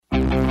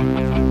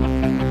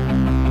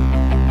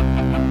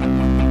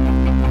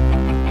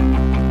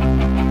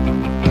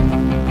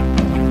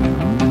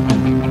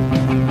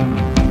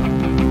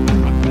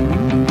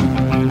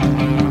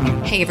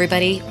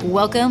everybody.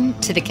 Welcome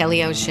to The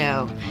Kelly O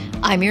Show.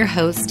 I'm your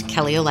host,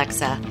 Kelly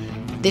Alexa.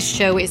 This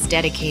show is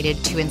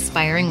dedicated to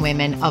inspiring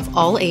women of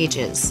all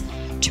ages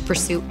to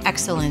pursue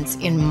excellence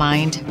in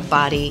mind,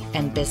 body,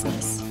 and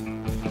business.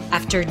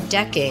 After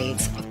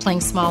decades of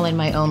playing small in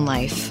my own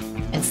life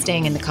and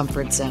staying in the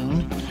comfort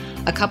zone,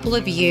 a couple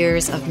of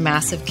years of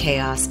massive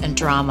chaos and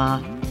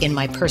drama in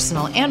my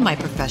personal and my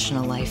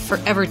professional life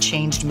forever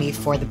changed me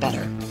for the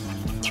better.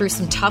 Through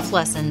some tough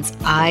lessons,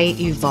 I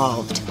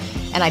evolved,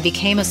 and I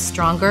became a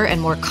stronger and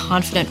more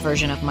confident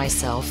version of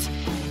myself,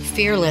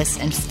 fearless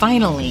and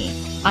finally,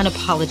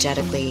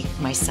 unapologetically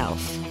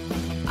myself.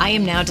 I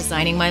am now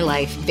designing my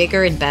life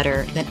bigger and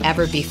better than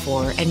ever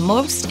before, and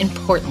most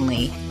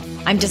importantly,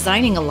 I'm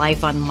designing a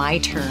life on my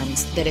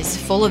terms that is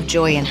full of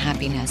joy and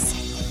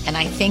happiness. And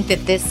I think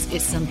that this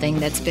is something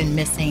that's been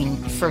missing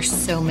for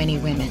so many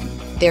women.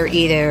 They're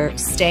either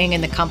staying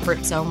in the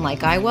comfort zone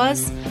like I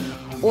was,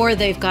 or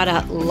they've got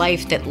a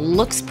life that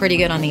looks pretty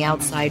good on the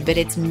outside, but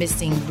it's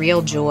missing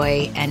real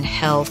joy and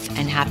health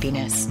and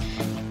happiness.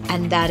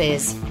 And that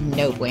is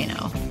no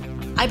bueno.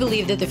 I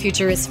believe that the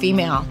future is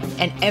female,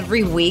 and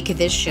every week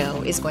this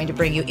show is going to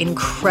bring you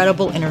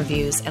incredible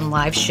interviews and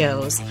live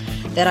shows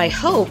that I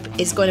hope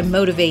is going to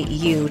motivate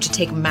you to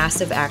take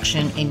massive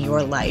action in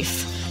your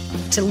life,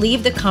 to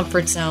leave the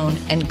comfort zone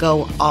and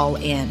go all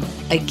in,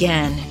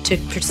 again, to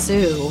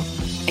pursue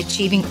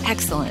achieving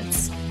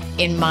excellence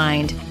in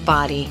mind,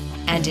 body,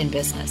 and in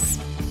business.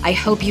 I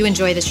hope you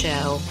enjoy the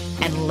show,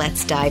 and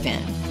let's dive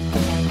in.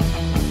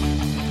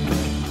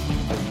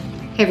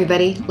 Hey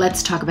everybody,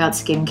 let's talk about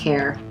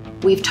skincare.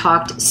 We've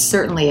talked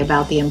certainly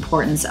about the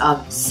importance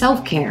of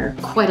self-care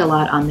quite a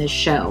lot on this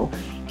show,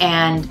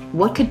 and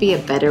what could be a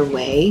better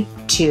way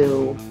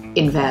to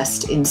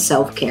invest in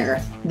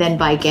self-care than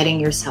by getting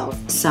yourself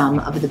some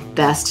of the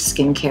best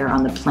skincare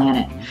on the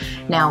planet.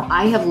 Now,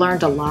 I have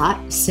learned a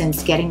lot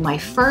since getting my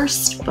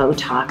first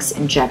Botox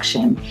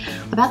injection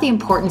about the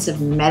importance of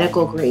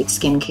medical grade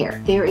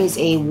skincare. There is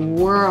a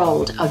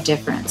world of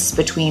difference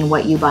between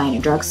what you buy in a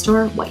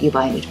drugstore, what you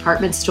buy in a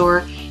department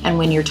store, and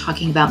when you're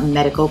talking about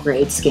medical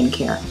grade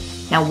skincare.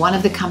 Now, one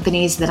of the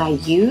companies that I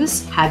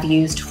have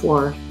used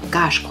for,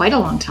 quite a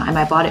long time,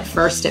 I bought it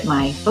first at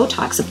my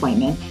Botox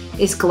appointment,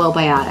 is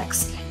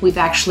Glowbiotics. We've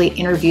actually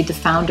interviewed the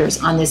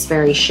founders on this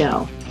very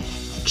show.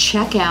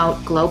 Check out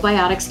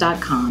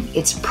glowbiotics.com.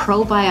 It's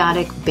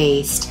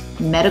probiotic-based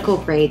medical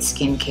grade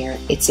skincare.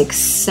 It's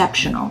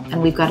exceptional.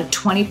 And we've got a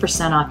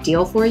 20% off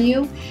deal for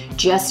you.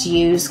 Just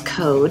use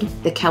code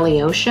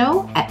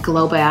TheKellyOShow at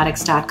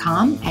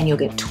glowbiotics.com and you'll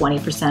get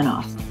 20%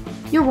 off.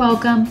 You're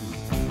welcome.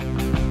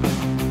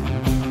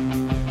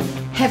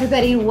 Hey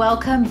everybody,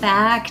 welcome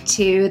back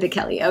to The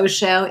Kelly O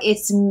Show.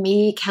 It's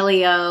me,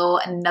 Kelly O,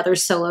 another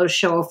solo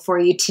show for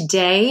you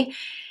today.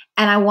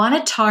 And I want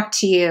to talk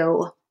to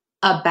you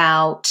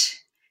about,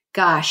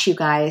 you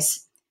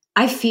guys,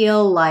 I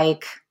feel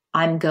like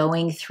I'm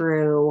going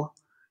through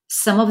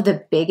some of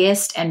the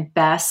biggest and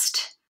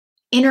best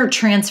inner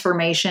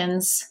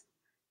transformations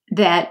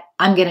that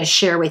I'm going to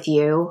share with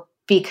you,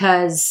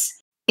 because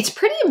it's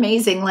pretty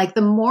amazing. Like,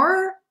 the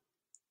more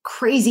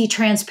crazy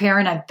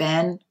transparent I've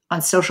been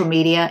on social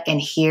media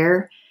and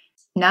here,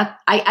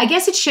 I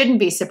guess it shouldn't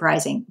be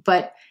surprising,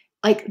 but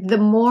like, the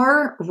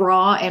more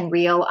raw and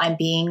real I'm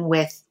being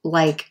with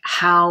like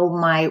how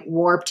my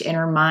warped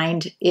inner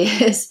mind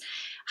is,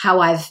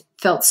 how I've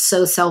felt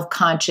so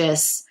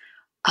self-conscious,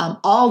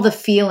 all the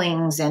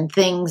feelings and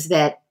things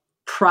that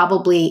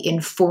probably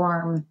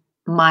inform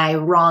my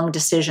wrong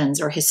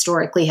decisions or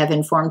historically have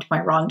informed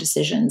my wrong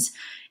decisions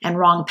and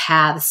wrong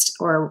paths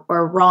or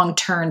wrong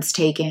turns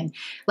taken.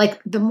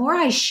 Like, the more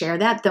I share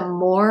that, the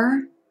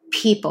more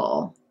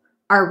people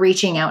are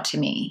reaching out to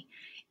me.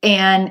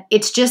 And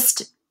it's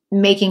just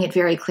making it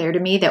very clear to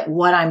me that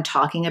what I'm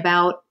talking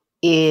about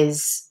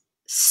is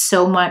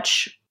so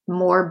much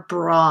more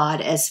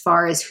broad as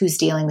far as who's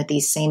dealing with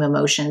these same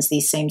emotions,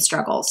 these same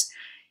struggles.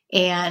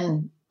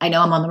 And I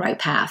know I'm on the right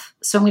path.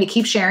 So I'm going to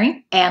keep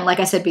sharing. And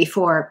like I said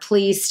before,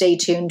 please stay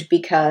tuned,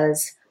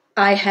 because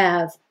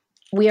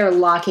we are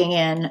locking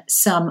in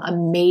some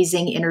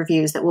amazing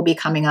interviews that will be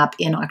coming up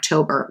in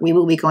October. We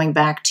will be going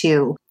back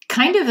to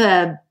kind of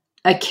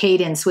a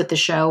cadence with the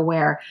show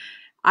where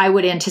I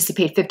would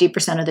anticipate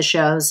 50% of the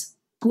shows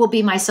will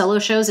be my solo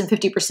shows and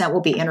 50%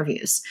 will be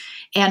interviews.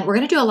 And we're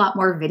going to do a lot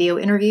more video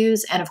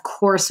interviews. And of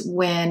course,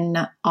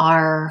 when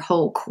our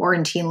whole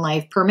quarantine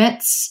life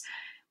permits,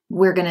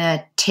 we're going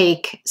to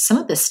take some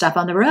of this stuff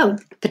on the road,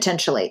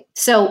 potentially.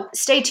 So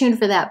stay tuned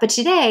for that. But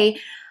today,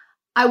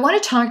 I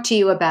want to talk to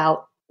you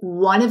about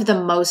one of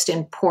the most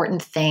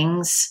important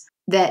things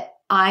that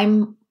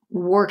I'm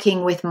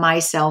working with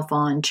myself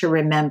on to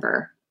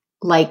remember,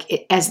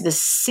 like, as the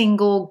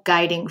single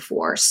guiding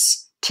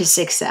force to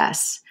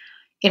success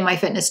in my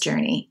fitness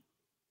journey,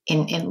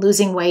 in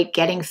losing weight,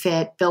 getting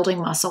fit, building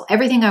muscle,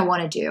 everything I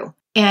want to do.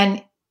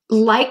 And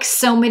like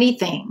so many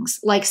things,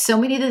 like so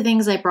many of the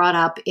things I brought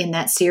up in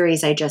that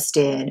series I just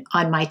did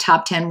on my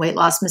top 10 weight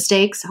loss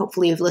mistakes,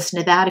 hopefully you've listened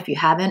to that. If you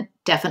haven't,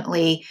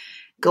 definitely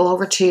go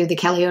over to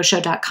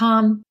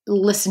thekellyoShow.com,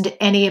 listen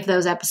to any of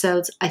those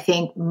episodes. I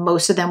think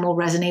most of them will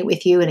resonate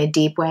with you in a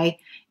deep way.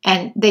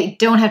 And they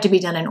don't have to be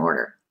done in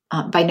order.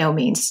 By no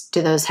means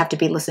do those have to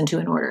be listened to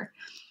in order.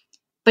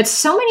 But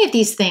so many of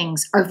these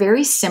things are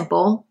very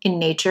simple in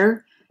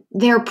nature.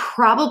 They're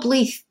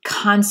probably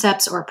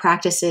concepts or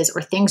practices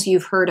or things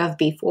you've heard of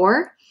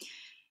before.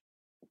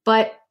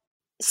 But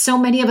so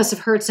many of us have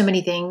heard so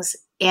many things,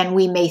 and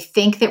we may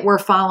think that we're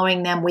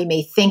following them. We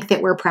may think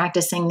that we're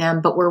practicing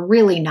them, but we're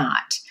really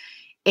not.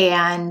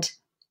 And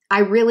I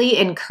really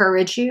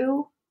encourage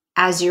you,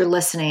 as you're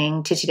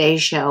listening to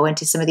today's show and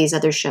to some of these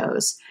other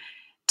shows,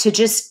 to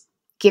just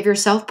give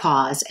yourself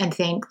pause and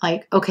think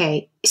like,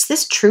 okay, is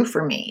this true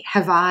for me?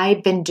 Have I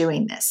been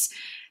doing this?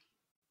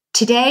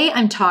 Today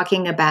I'm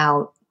talking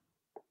about,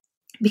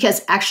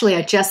 because actually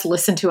I just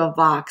listened to a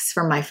Vox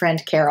from my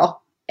friend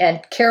Carol,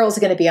 and Carol's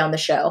going to be on the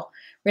show.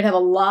 We're going to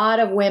have a lot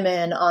of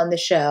women on the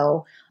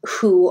show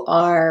who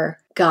are,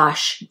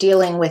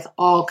 dealing with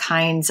all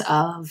kinds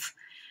of,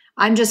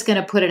 I'm just going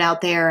to put it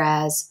out there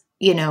as,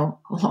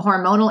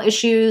 hormonal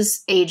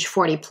issues, age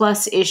 40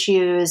 plus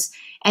issues.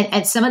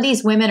 And some of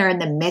these women are in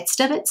the midst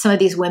of it. Some of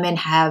these women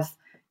have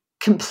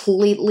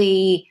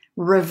completely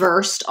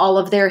reversed all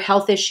of their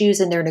health issues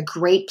and they're in a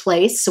great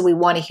place. So we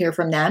want to hear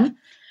from them.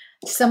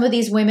 Some of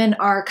these women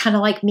are kind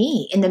of like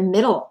me in the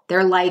middle.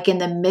 They're like in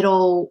the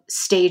middle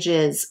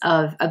stages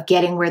of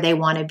getting where they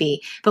want to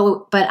be.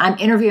 But I'm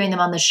interviewing them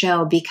on the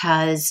show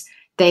because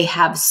they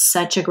have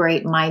such a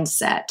great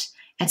mindset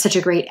and such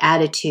a great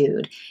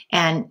attitude.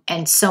 And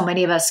so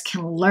many of us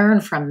can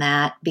learn from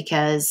that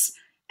because,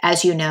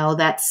 as you know,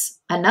 that's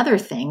another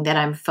thing that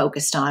I'm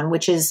focused on,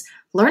 which is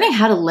learning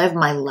how to live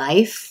my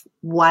life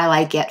while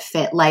I get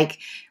fit. Like,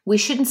 we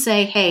shouldn't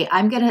say, hey,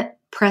 I'm going to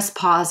press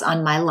pause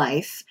on my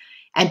life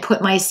and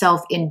put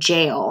myself in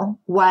jail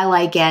while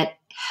I get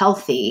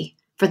healthy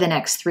for the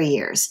next 3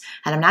 years.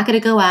 And I'm not going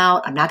to go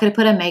out. I'm not going to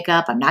put on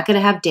makeup. I'm not going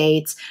to have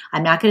dates.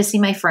 I'm not going to see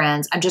my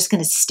friends. I'm just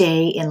going to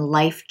stay in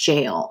life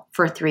jail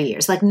for 3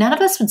 years. Like, none of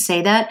us would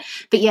say that,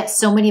 but yet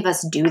so many of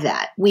us do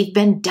that. We've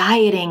been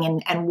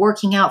dieting and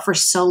working out for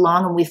so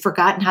long, and we've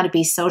forgotten how to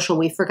be social.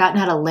 We've forgotten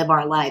how to live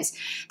our lives.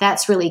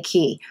 That's really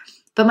key.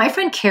 But my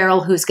friend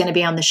Carol, who's going to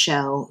be on the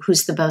show,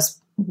 who's the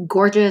most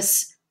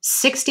gorgeous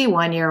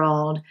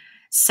 61-year-old,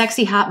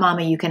 sexy hot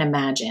mama you can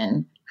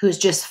imagine, who's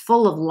just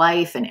full of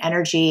life and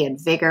energy and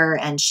vigor.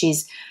 And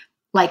she's,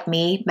 like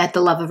me, met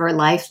the love of her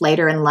life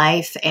later in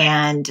life.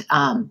 And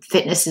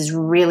fitness is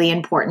really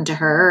important to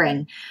her.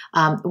 And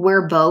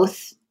we're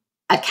both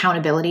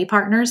accountability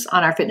partners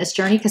on our fitness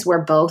journey because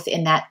we're both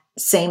in that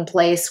same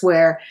place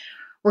where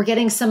we're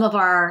getting some of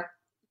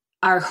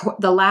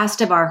the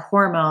last of our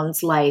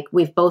hormones. Like,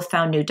 we've both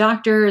found new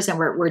doctors and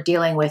we're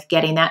dealing with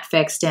getting that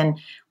fixed. And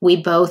we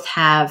both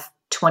have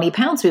 20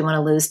 pounds we want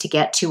to lose to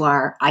get to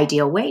our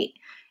ideal weight.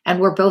 And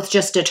we're both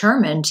just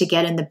determined to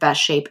get in the best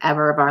shape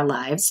ever of our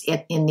lives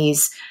in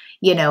these,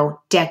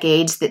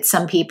 decades that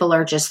some people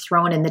are just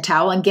throwing in the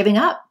towel and giving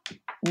up.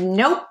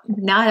 Nope,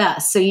 not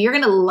us. So you're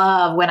going to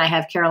love when I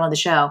have Carol on the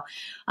show.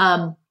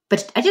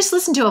 But I just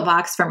listened to a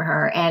Vox from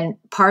her, and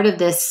part of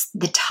this,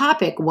 the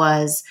topic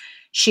was,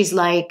 she's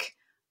like,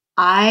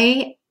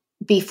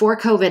 before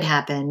COVID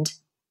happened,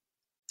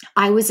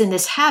 I was in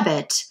this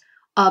habit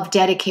of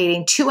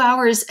dedicating 2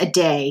 hours a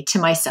day to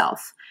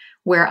myself,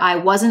 where I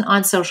wasn't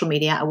on social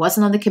media, I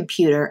wasn't on the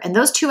computer, and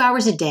those 2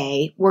 hours a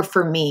day were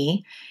for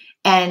me.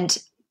 And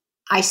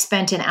I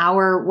spent an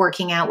hour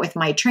working out with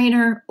my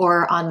trainer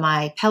or on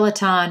my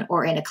Peloton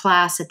or in a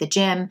class at the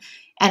gym,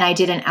 and I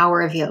did an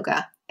hour of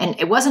yoga. And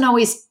it wasn't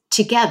always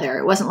together.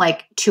 It wasn't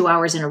like 2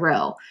 hours in a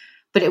row,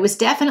 but it was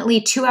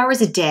definitely 2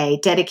 hours a day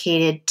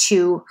dedicated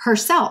to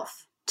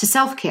herself, to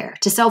self-care,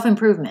 to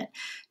self-improvement,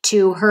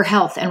 to her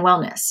health and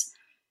wellness.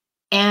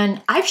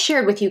 And I've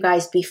shared with you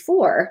guys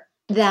before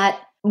that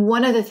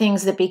one of the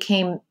things that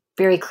became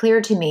very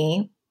clear to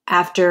me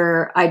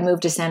after I'd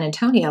moved to San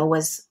Antonio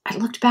was I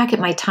looked back at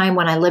my time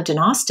when I lived in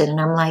Austin, and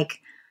I'm like,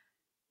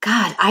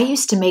 God, I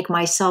used to make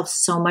myself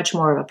so much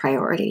more of a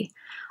priority.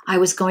 I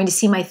was going to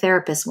see my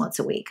therapist once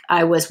a week.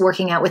 I was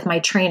working out with my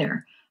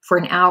trainer for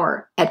an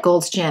hour at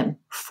Gold's Gym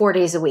 4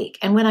 days a week.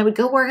 And when I would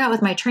go work out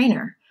with my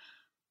trainer,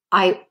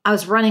 I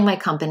was running my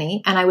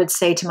company, and I would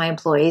say to my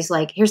employees,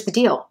 like, here's the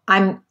deal.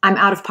 I'm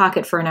out of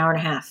pocket for an hour and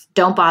a half.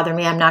 Don't bother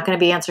me. I'm not going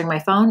to be answering my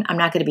phone. I'm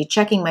not going to be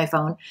checking my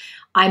phone.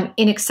 I'm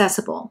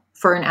inaccessible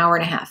for an hour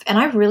and a half. And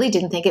I really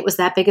didn't think it was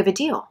that big of a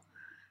deal.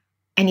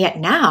 And yet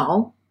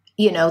now,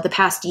 the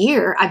past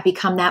year, I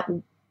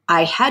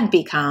had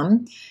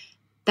become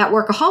that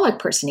workaholic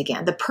person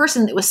again, the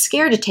person that was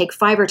scared to take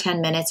 5 or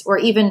 10 minutes or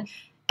even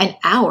an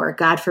hour,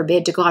 God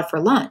forbid, to go out for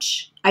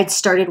lunch. I'd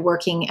started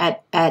working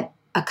at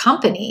a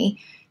company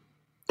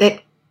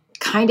that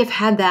kind of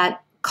had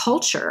that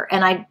culture.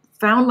 And I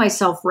found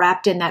myself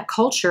wrapped in that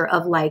culture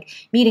of like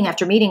meeting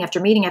after meeting after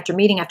meeting after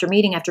meeting after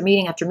meeting after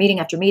meeting after meeting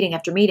after meeting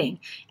after meeting.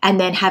 And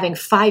then having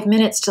 5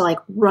 minutes to like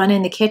run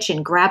in the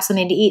kitchen, grab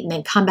something to eat, and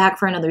then come back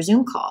for another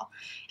Zoom call.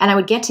 And I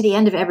would get to the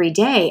end of every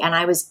day and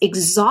I was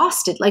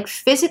exhausted, like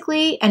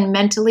physically and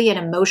mentally and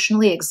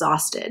emotionally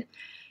exhausted.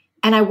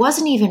 And I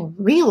wasn't even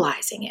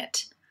realizing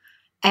it.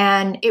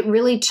 And it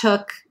really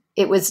took,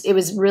 it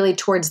was really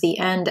towards the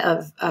end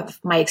of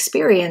my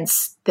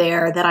experience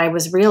there that I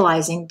was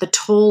realizing the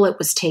toll it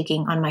was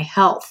taking on my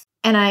health.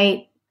 And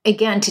I,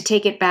 again, to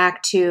take it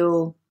back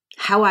to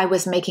how I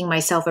was making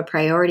myself a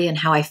priority and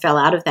how I fell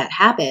out of that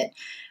habit.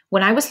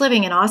 When I was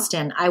living in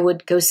Austin, I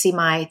would go see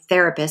my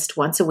therapist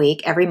once a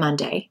week, every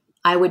Monday.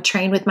 I would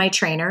train with my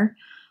trainer.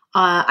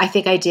 I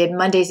think I did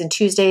Mondays and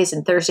Tuesdays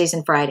and Thursdays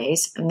and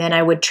Fridays. And then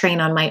I would train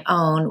on my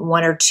own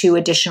 1 or 2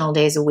 additional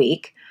days a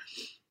week.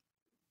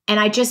 And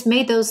I just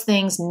made those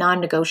things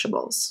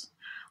non-negotiables.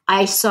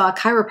 I saw a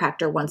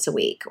chiropractor once a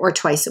week or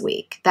twice a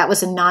week. That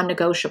was a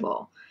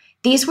non-negotiable.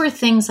 These were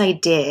things I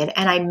did,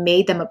 and I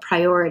made them a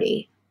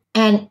priority.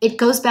 And it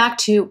goes back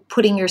to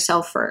putting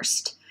yourself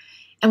first.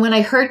 And when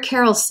I heard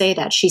Carol say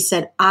that, she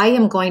said, I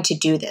am going to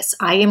do this.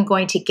 I am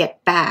going to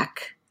get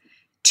back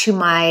to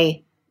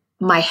my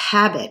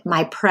habit,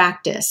 my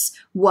practice,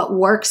 what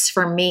works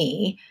for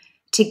me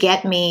to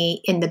get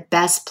me in the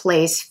best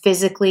place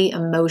physically,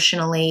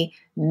 emotionally,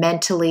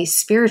 mentally,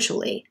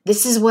 spiritually.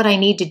 This is what I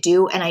need to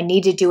do, and I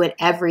need to do it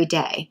every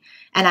day.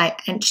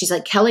 And she's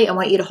like, Kelly, I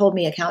want you to hold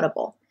me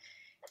accountable.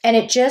 And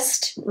it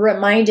just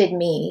reminded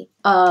me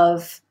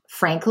of,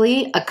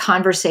 frankly, a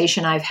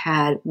conversation I've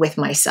had with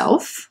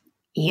myself.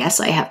 Yes,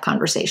 I have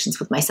conversations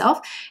with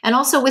myself and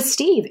also with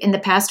Steve in the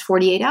past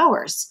 48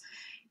 hours.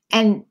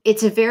 And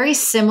it's a very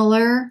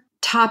similar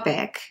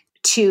topic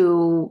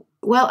to,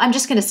 well, I'm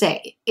just going to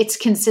say it's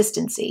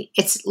consistency.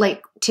 It's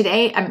like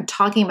today I'm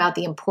talking about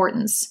the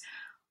importance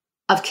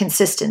of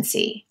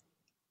consistency.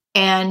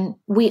 And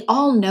we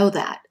all know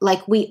that.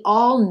 Like we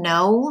all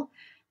know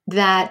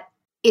that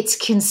it's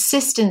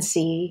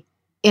consistency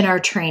in our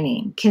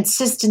training,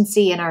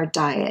 consistency in our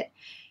diet.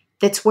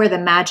 That's where the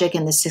magic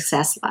and the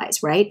success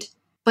lies, right?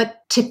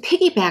 But to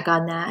piggyback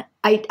on that,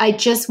 I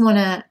just want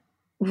to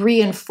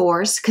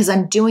reinforce, because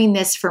I'm doing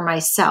this for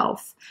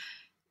myself,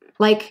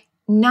 like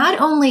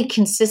not only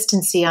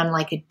consistency on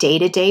like a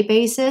day-to-day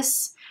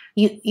basis,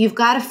 you've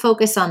got to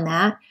focus on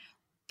that,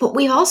 but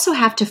we also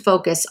have to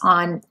focus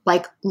on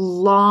like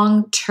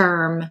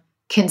long-term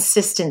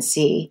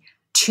consistency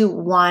to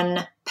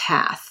one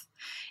path.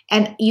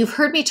 And you've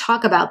heard me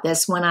talk about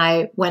this when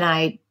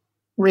I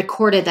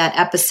recorded that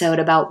episode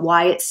about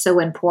why it's so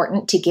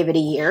important to give it a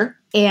year.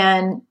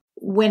 And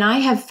when I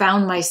have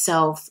found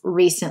myself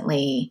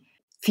recently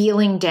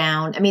feeling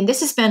down, I mean,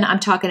 this has been,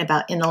 I'm talking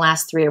about in the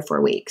last 3 or 4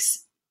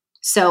 weeks.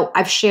 So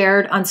I've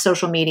shared on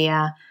social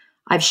media,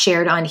 I've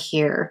shared on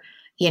here,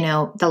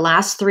 the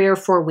last 3 or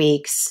 4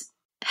 weeks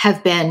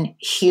have been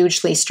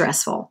hugely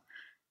stressful.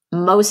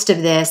 Most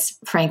of this,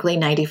 frankly,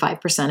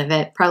 95% of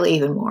it, probably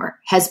even more,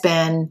 has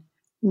been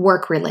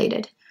work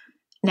related.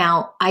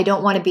 Now, I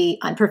don't want to be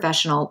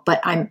unprofessional,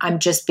 but I'm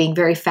just being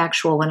very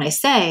factual when I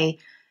say,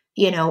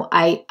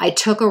 I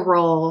took a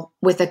role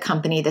with a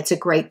company that's a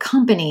great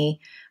company,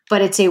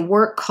 but it's a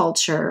work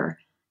culture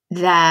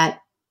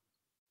that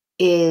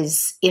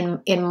is,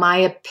 in my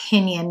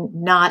opinion,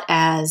 not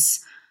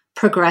as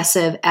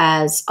progressive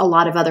as a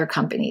lot of other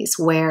companies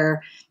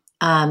where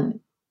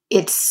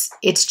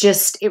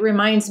it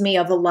reminds me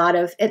of a lot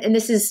of, and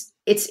this is,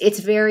 it's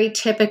very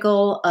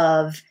typical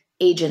of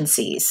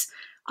agencies.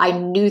 I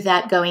knew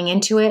that going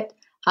into it,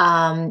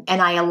 and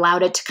I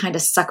allowed it to kind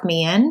of suck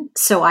me in.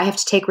 So I have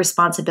to take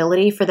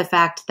responsibility for the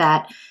fact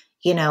that,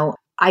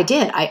 I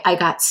did. I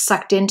got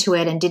sucked into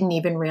it and didn't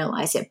even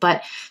realize it.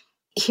 But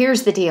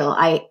here's the deal.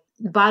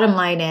 Bottom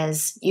line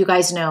is, you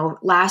guys know,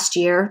 last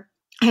year,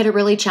 I had a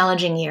really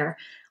challenging year.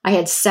 I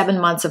had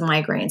 7 months of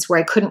migraines where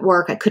I couldn't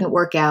work. I couldn't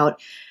work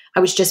out. I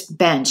was just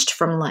benched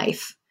from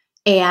life.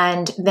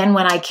 And then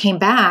when I came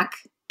back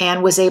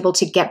and was able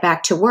to get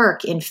back to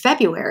work in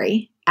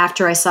February,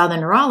 after I saw the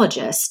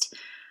neurologist,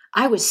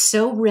 I was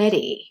so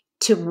ready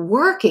to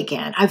work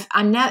again.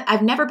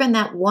 I've never been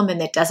that woman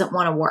that doesn't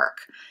want to work,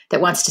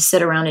 that wants to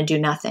sit around and do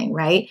nothing,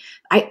 right?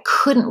 I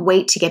couldn't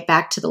wait to get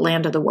back to the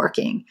land of the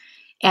working.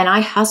 And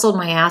I hustled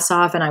my ass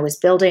off and I was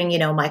building,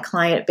 my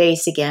client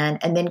base again.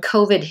 And then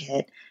COVID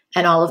hit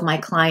and all of my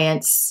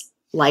clients,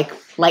 like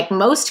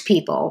most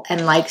people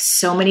and like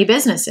so many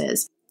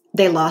businesses,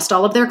 they lost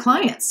all of their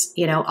clients.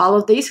 All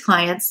of these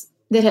clients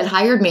that had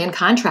hired me and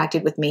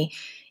contracted with me,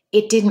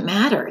 it didn't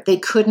matter. They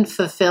couldn't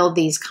fulfill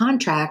these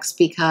contracts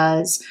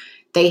because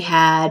they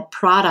had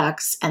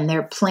products and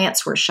their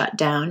plants were shut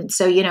down. And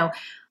so,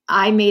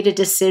 I made a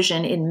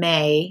decision in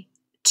May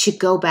to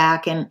go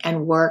back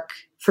and work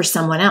for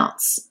someone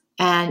else.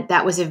 And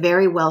that was a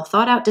very well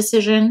thought out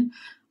decision.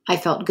 I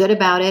felt good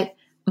about it.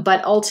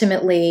 But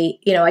ultimately,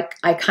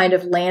 I kind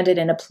of landed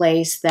in a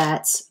place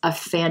that's a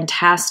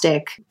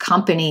fantastic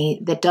company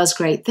that does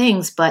great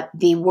things, but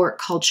the work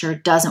culture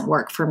doesn't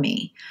work for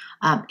me.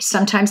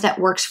 Sometimes that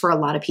works for a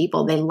lot of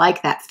people. They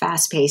like that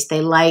fast pace.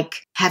 They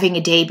like having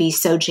a day be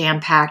so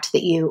jam-packed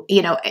that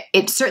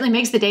it certainly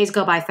makes the days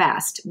go by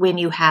fast when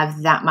you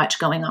have that much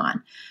going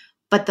on.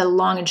 But the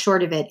long and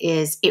short of it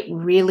is it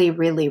really,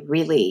 really,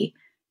 really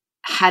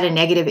had a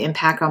negative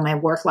impact on my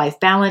work-life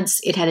balance.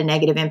 It had a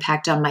negative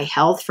impact on my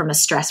health from a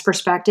stress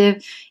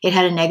perspective. It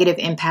had a negative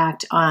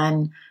impact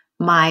on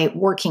my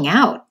working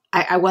out.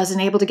 I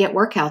wasn't able to get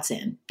workouts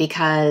in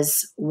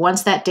because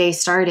once that day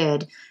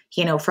started,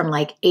 from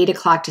like 8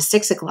 o'clock to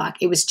 6 o'clock,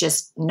 it was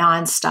just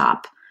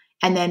nonstop.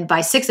 And then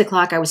by 6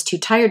 o'clock, I was too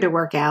tired to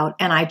work out.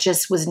 And I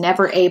just was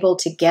never able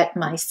to get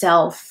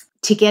myself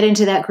to get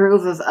into that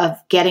groove of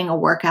getting a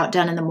workout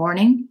done in the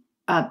morning,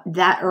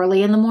 that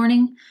early in the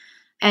morning,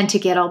 and to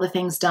get all the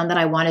things done that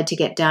I wanted to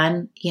get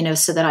done,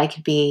 so that I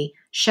could be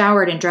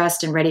showered and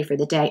dressed and ready for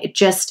the day. It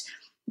just,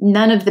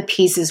 none of the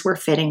pieces were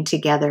fitting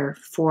together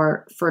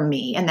for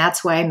me. And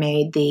that's why I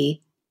made the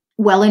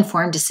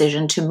well-informed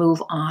decision to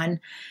move on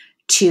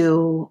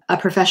to a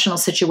professional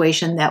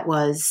situation that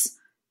was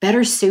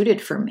better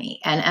suited for me.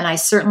 And I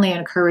certainly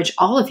encourage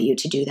all of you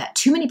to do that.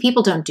 Too many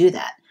people don't do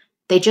that.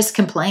 They just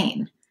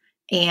complain.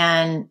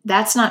 And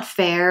that's not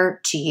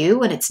fair to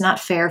you. And it's not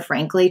fair,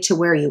 frankly, to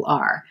where you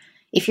are.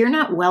 If you're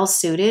not well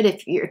suited,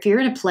 if you're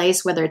in a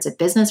place, whether it's a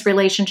business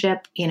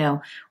relationship,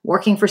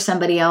 working for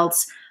somebody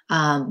else,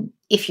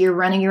 if you're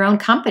running your own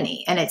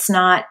company and it's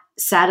not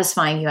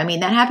satisfying you. I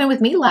mean, that happened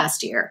with me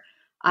last year.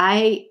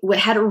 I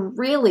had a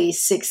really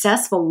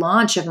successful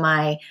launch of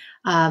my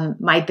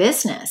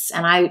business,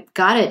 and I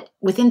got it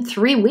within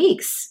 3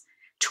 weeks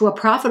to a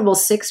profitable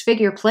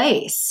 6-figure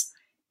place.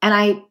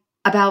 And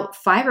about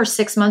 5 or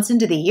 6 months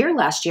into the year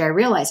last year, I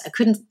realized I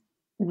couldn't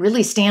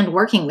really stand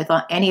working with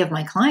any of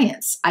my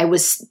clients. I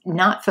was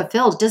not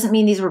fulfilled. It doesn't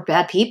mean these were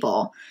bad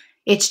people.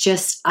 It's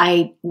just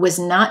I was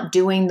not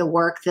doing the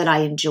work that I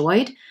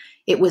enjoyed.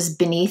 It was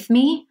beneath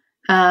me.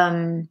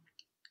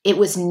 It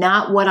was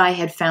not what I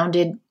had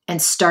founded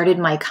and started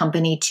my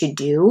company to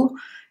do.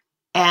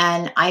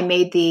 And I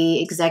made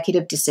the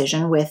executive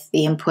decision with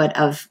the input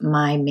of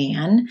my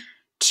man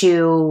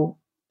to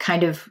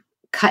kind of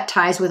cut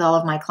ties with all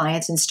of my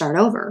clients and start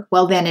over.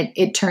 Well, then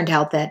it turned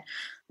out that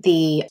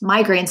the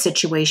migraine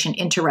situation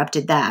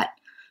interrupted that.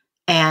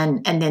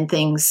 And then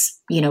things,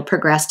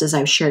 progressed as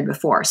I've shared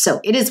before.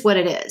 So it is what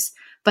it is.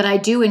 But I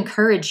do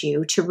encourage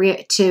you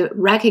to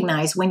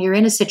recognize when you're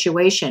in a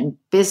situation,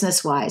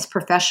 business-wise,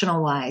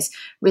 professional-wise,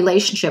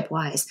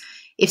 relationship-wise,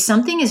 if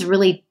something is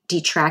really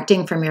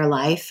detracting from your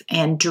life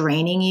and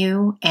draining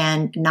you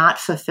and not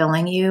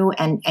fulfilling you,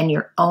 and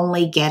you're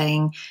only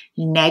getting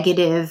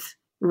negative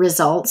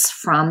results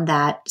from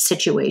that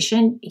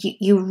situation,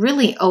 you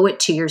really owe it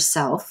to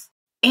yourself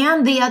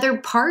and the other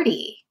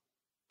party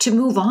to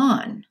move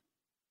on.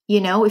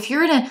 If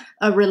you're in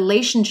a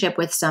relationship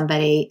with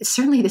somebody,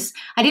 certainly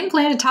I didn't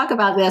plan to talk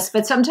about this,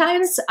 but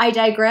sometimes I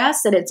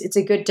digress and it's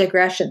a good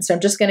digression. So I'm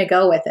just going to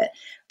go with it.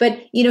 But,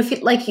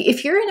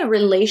 if you're in a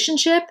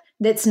relationship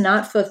that's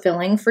not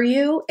fulfilling for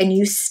you and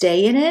you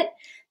stay in it,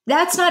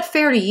 that's not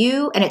fair to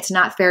you and it's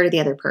not fair to the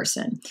other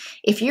person.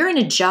 If you're in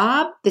a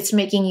job that's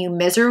making you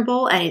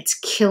miserable and it's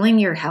killing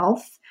your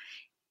health,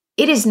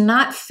 it is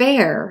not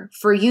fair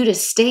for you to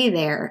stay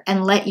there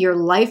and let your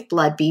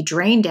lifeblood be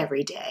drained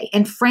every day.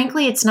 And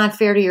frankly, it's not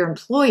fair to your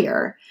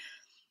employer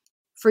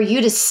for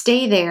you to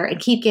stay there and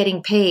keep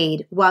getting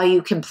paid while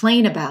you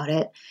complain about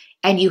it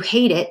and you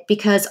hate it,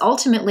 because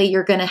ultimately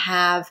you're going to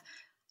have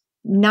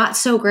not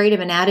so great of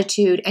an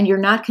attitude and you're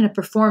not going to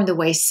perform the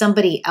way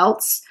somebody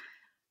else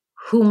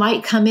who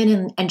might come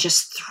in and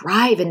just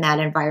thrive in that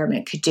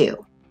environment could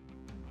do.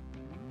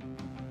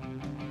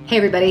 Hey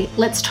everybody,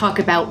 let's talk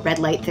about red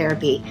light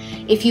therapy.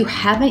 If you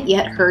haven't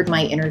yet heard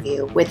my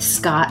interview with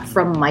Scott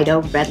from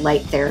Mito Red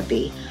Light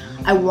Therapy,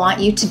 I want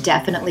you to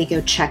definitely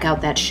go check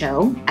out that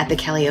show at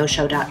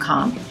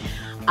thekelliyoshow.com.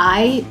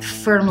 I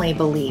firmly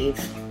believe,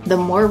 the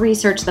more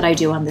research that I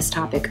do on this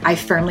topic, I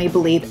firmly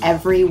believe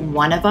every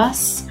one of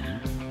us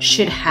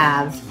should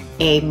have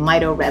a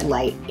Mito red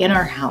light in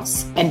our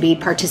house and be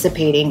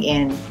participating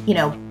in,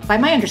 by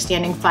my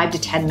understanding, 5 to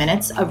 10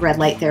 minutes of red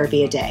light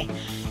therapy a day.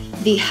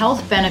 The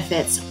health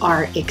benefits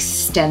are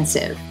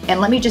extensive. And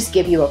let me just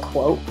give you a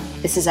quote.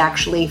 This is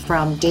actually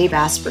from Dave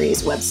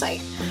Asprey's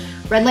website.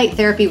 Red light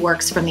therapy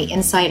works from the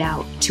inside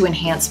out to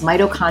enhance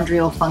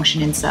mitochondrial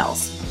function in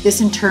cells. This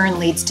in turn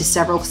leads to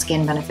several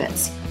skin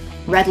benefits.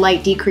 Red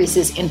light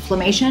decreases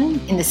inflammation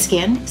in the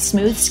skin,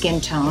 smooths skin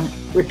tone,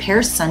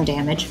 repairs sun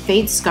damage,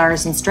 fades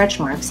scars and stretch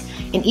marks,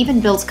 and even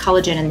builds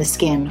collagen in the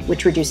skin,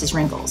 which reduces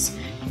wrinkles.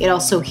 It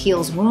also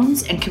heals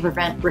wounds and can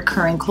prevent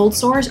recurring cold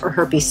sores or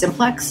herpes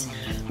simplex.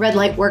 Red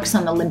light works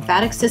on the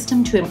lymphatic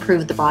system to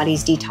improve the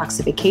body's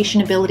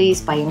detoxification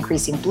abilities by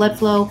increasing blood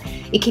flow.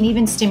 It can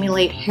even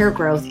stimulate hair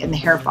growth in the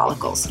hair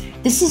follicles.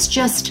 This is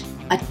just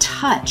a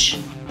touch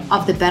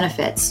of the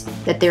benefits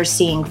that they're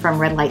seeing from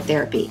red light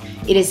therapy.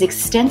 It is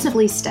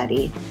extensively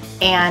studied,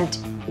 and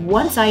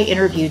once I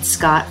interviewed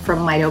Scott from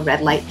Mito Red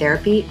Light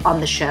Therapy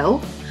on the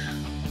show,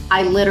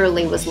 I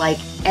literally was like,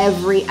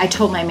 I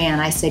told my man,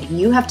 I said,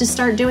 you have to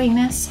start doing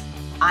this.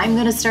 I'm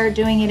going to start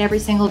doing it every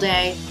single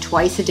day,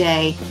 twice a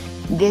day.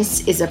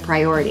 This is a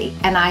priority.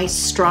 And I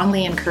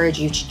strongly encourage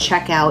you to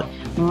check out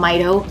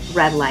Mito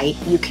Red Light.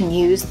 You can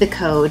use the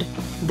code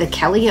The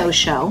Kelly O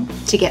Show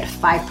to get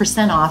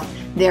 5% off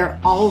They're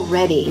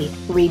already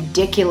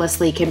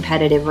ridiculously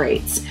competitive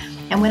rates.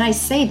 And when I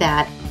say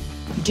that,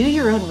 do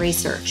your own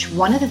research.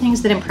 One of the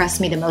things that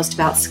impressed me the most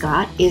about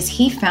Scott is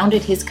he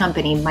founded his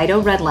company,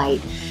 Mito Red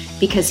Light,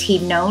 because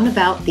he'd known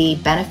about the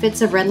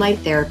benefits of red light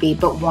therapy,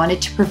 but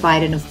wanted to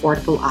provide an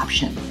affordable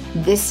option.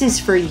 This is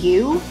for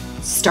you.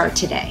 Start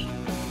today.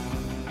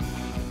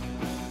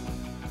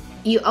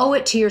 You owe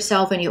it to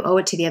yourself and you owe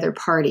it to the other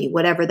party,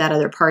 whatever that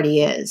other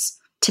party is,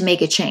 to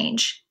make a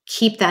change.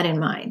 Keep that in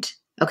mind,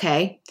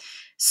 okay?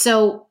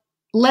 So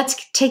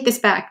let's take this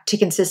back to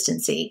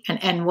consistency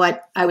and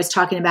what I was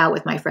talking about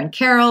with my friend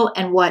Carol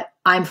and what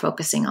I'm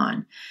focusing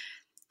on.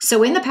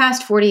 So in the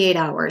past 48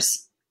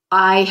 hours,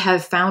 I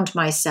have found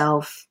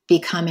myself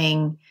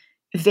becoming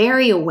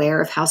very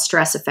aware of how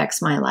stress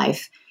affects my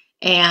life.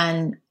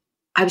 And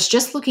I was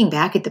just looking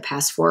back at the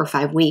past 4 or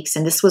 5 weeks,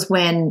 and this was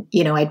when,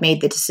 I'd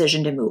made the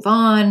decision to move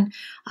on.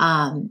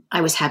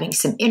 I was having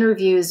some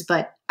interviews,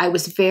 but I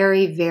was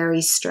very,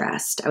 very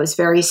stressed. I was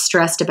very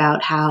stressed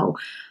about how,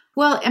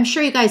 well, I'm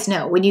sure you guys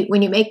know, when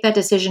you make that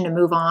decision to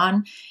move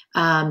on,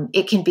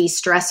 it can be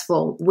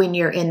stressful when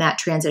you're in that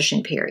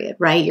transition period,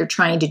 right? You're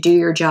trying to do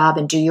your job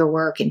and do your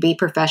work and be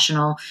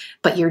professional,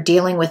 but you're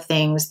dealing with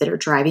things that are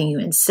driving you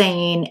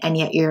insane, and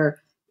yet you're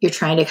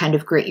trying to kind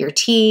of grit your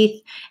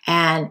teeth,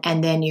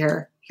 and then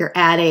you're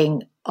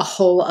adding a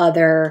whole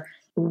other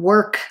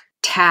work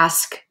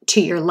task to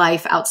your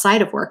life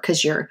outside of work,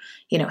 because you're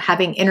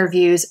having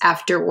interviews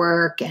after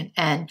work,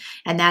 and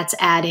that's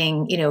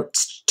adding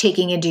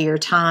taking into your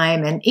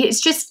time, and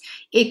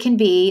it can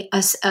be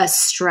a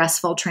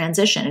stressful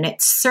transition, and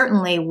it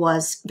certainly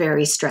was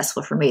very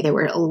stressful for me. There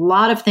were a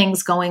lot of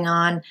things going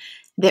on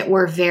that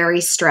were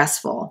very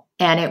stressful,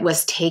 and it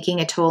was taking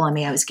a toll on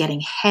me. I was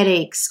getting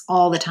headaches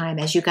all the time.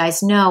 As you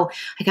guys know,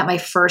 I got my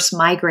first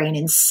migraine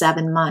in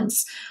 7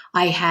 months.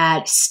 I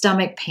had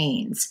stomach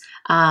pains.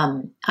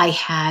 I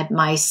had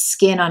my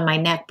skin on my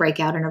neck break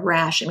out in a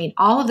rash. I mean,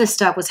 all of this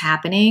stuff was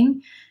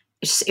happening.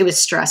 It was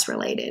stress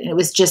related, and it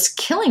was just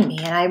killing me.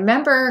 And I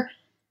remember,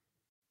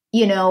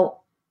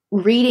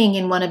 reading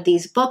in one of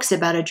these books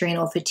about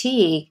adrenal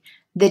fatigue,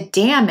 the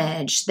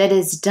damage that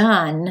is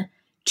done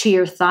to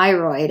your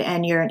thyroid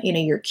and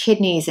your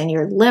kidneys and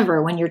your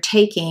liver when you're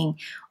taking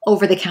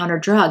over-the-counter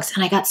drugs.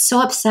 And I got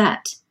so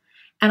upset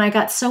and I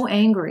got so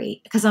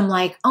angry because I'm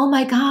like, oh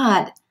my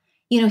God,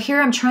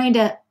 here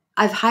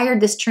I've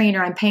hired this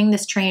trainer, I'm paying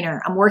this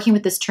trainer, I'm working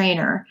with this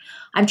trainer,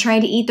 I'm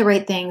trying to eat the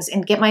right things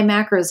and get my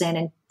macros in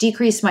and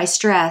decrease my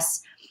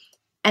stress.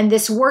 And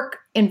this work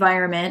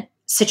environment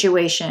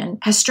situation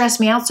has stressed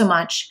me out so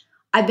much.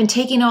 I've been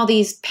taking all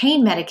these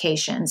pain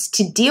medications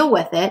to deal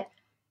with it,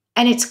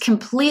 and it's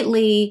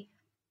completely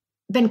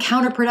been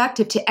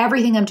counterproductive to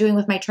everything I'm doing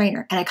with my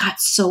trainer. And I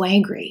got so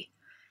angry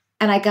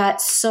and I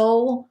got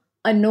so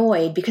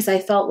annoyed because I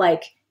felt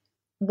like,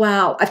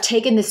 wow, I've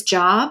taken this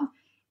job,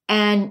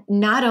 and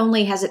not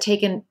only has it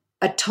taken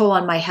a toll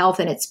on my health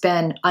and it's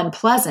been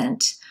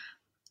unpleasant,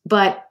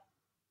 but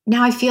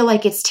now I feel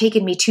like it's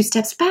taken me 2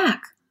 steps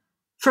back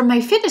from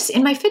my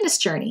fitness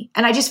journey.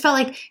 And I just felt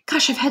like,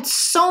 gosh, I've had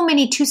so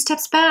many 2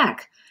 steps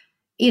back,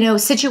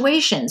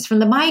 situations, from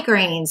the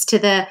migraines to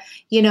the,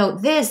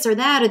 this or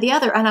that or the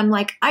other. And I'm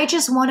like, I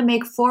just want to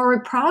make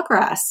forward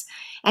progress.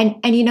 And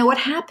you know what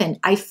happened?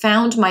 I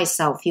found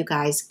myself, you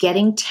guys,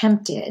 getting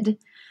tempted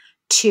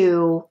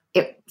to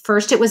it.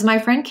 First, it was my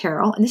friend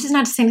Carol. And this is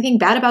not to say anything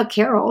bad about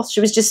Carol.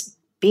 She was just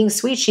being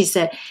sweet. She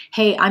said,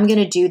 hey, I'm going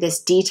to do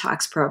this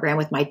detox program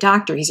with my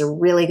doctor. He's a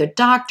really good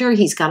doctor.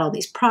 He's got all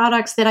these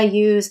products that I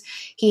use.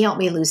 He helped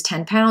me lose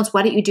 10 pounds.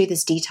 Why don't you do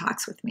this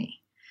detox with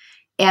me?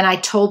 And I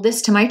told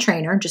this to my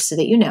trainer, just so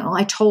that you know.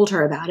 I told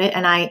her about it,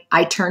 and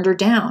I turned her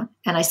down.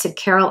 And I said,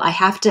 Carol, I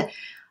have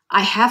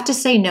to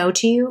say no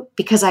to you,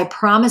 because I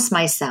promised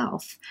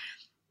myself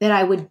that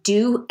I would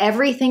do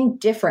everything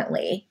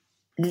differently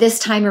this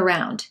time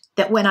around.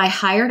 That when I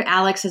hired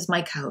Alex as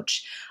my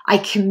coach, I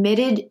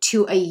committed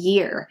to a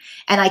year,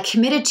 and I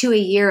committed to a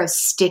year of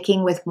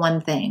sticking with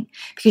one thing,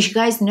 because you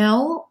guys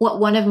know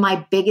what one of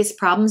my biggest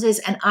problems is.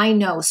 And I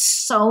know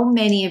so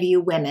many of you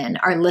women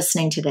are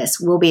listening to this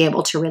will be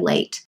able to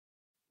relate.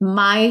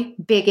 My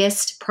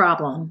biggest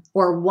problem,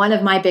 or one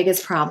of my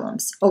biggest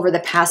problems over the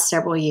past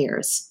several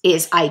years,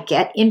 is I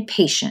get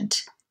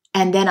impatient,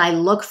 and then I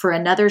look for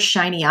another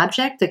shiny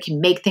object that can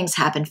make things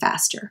happen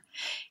faster.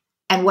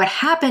 And what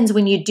happens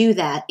when you do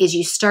that is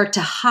you start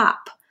to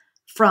hop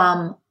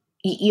from,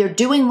 you're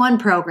doing one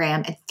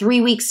program and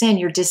 3 weeks in,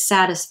 you're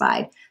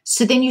dissatisfied.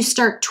 So then you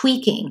start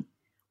tweaking,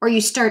 or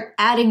you start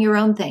adding your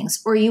own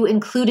things, or you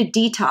include a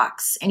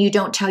detox and you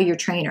don't tell your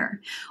trainer,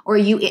 or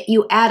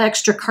you add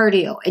extra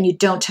cardio and you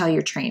don't tell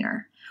your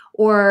trainer,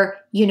 or,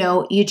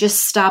 you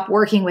just stop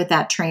working with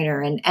that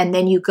trainer and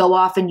then you go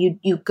off and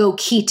you go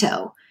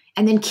keto.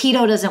 And then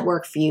keto doesn't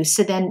work for you.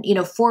 So then,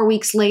 4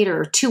 weeks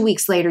later or 2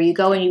 weeks later, you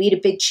go and you eat a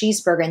big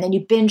cheeseburger, and then you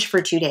binge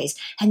for 2 days,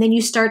 and then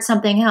you start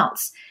something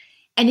else.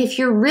 And if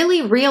you're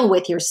really real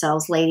with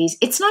yourselves, ladies,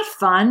 it's not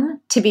fun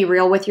to be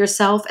real with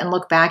yourself and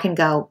look back and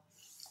go,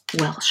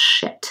 well,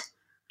 shit.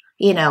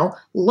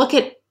 Look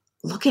at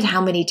look at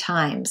how many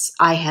times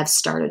I have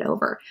started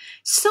over.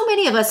 So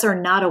many of us are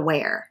not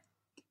aware,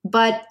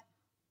 but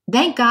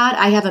thank God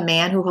I have a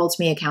man who holds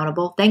me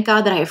accountable. Thank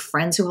God that I have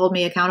friends who hold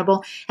me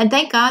accountable. And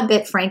thank God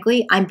that,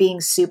 frankly, I'm being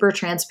super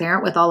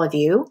transparent with all of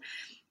you,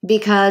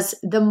 because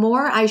the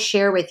more I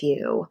share with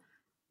you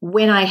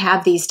when I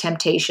have these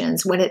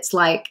temptations, when it's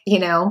like,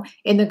 in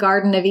the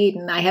Garden of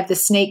Eden, I have the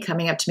snake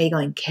coming up to me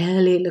going,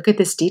 Kelly, look at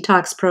this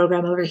detox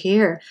program over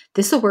here.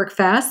 This will work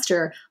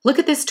faster. Look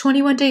at this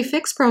 21-day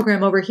fix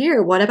program over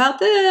here. What about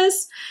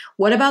this?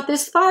 What about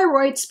this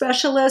thyroid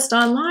specialist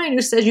online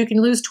who says you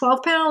can lose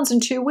 12 pounds in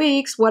 2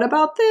 weeks? What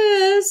about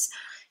this?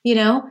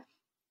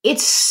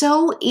 It's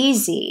so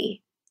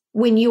easy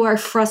when you are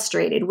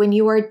frustrated, when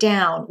you are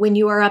down, when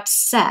you are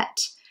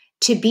upset,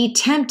 to be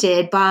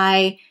tempted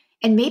by,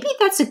 and maybe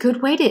that's a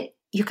good way to,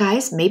 you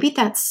guys, maybe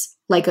that's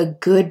like a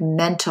good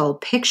mental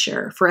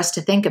picture for us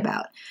to think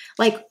about.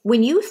 Like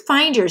when you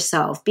find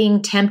yourself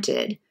being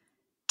tempted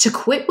to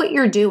quit what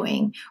you're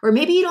doing, or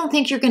maybe you don't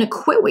think you're going to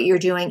quit what you're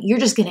doing, you're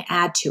just going to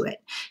add to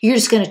it. You're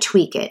just going to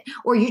tweak it,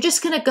 or you're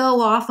just going to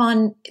go off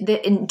and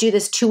do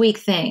this 2-week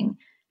thing,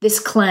 this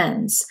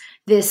cleanse,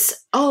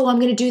 this, I'm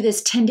going to do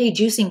this 10-day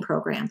juicing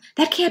program.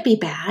 That can't be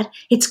bad.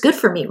 It's good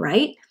for me,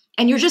 right?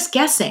 And you're just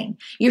guessing.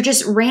 You're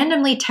just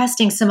randomly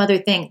testing some other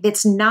thing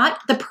that's not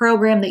the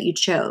program that you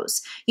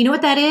chose. You know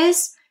what that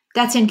is?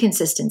 That's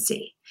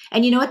inconsistency.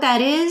 And you know what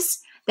that is?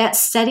 That's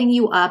setting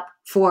you up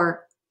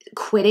for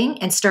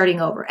quitting and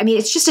starting over. I mean,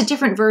 it's just a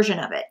different version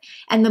of it.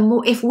 And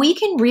if we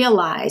can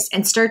realize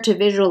and start to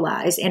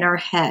visualize in our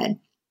head,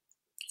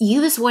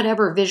 use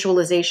whatever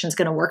visualization is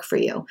going to work for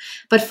you.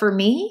 But for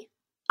me,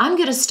 I'm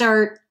going to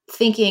start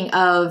thinking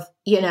of,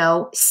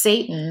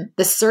 Satan,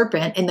 the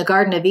serpent in the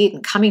Garden of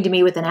Eden, coming to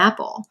me with an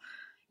apple.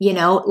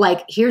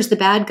 Like, here's the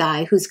bad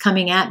guy who's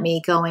coming at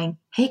me going,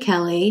 hey,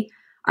 Kelly,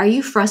 are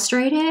you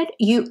frustrated?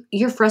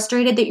 You're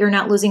frustrated that you're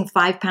not losing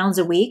 5 pounds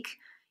a week?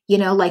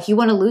 Like you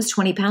want to lose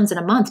 20 pounds in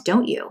a month,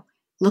 don't you?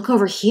 Look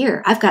over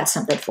here. I've got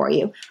something for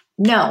you.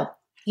 No,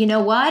 you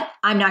know what?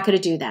 I'm not going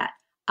to do that.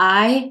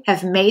 I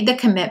have made the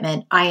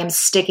commitment. I am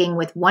sticking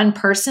with one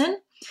person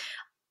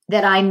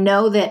that I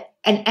know that,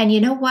 and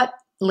you know what,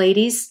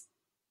 ladies,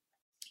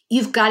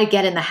 you've got to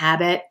get in the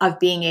habit of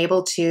being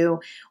able to,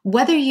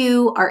 whether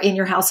you are in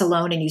your house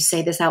alone and you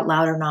say this out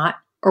loud or not,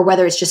 or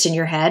whether it's just in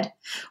your head,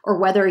 or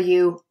whether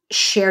you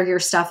share your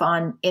stuff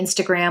on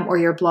Instagram or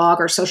your blog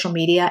or social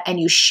media and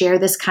you share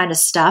this kind of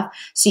stuff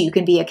so you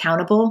can be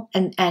accountable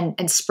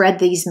and spread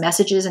these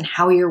messages and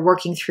how you're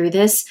working through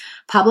this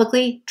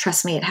publicly,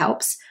 trust me, it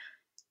helps.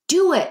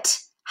 Do it.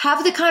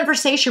 Have the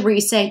conversation where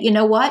you say, you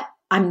know what?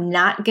 I'm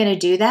not going to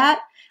do that.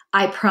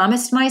 I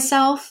promised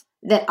myself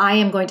that I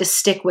am going to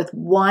stick with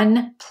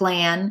one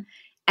plan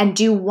and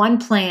do one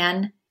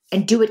plan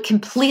and do it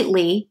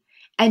completely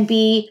and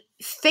be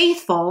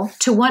faithful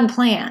to one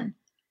plan,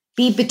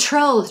 be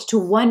betrothed to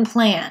one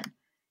plan,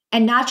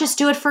 and not just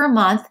do it for a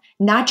month,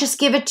 not just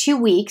give it 2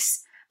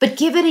 weeks, but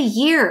give it a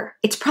year.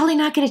 It's probably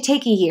not going to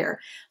take a year,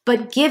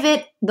 but give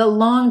it the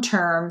long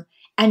term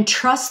and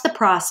trust the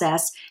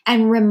process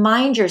and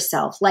remind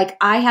yourself, like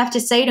I have to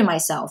say to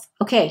myself,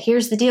 okay,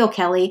 here's the deal,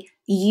 Kelly.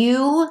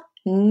 You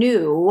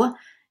knew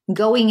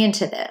going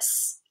into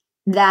this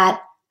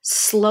that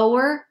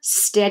slower,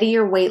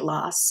 steadier weight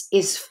loss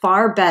is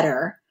far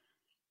better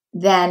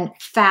than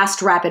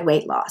fast, rapid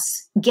weight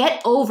loss.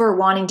 Get over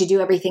wanting to do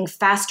everything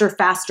faster,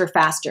 faster,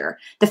 faster.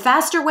 The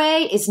faster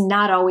way is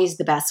not always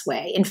the best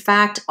way. In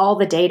fact, all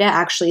the data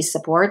actually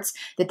supports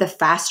that the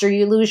faster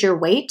you lose your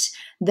weight,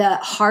 the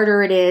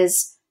harder it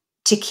is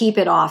to keep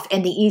it off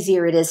and the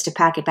easier it is to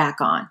pack it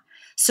back on.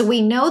 So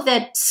we know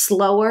that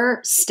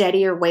slower,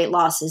 steadier weight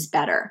loss is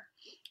better.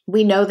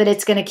 We know that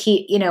it's going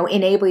to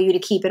enable you to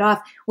keep it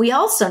off. We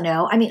also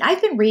know,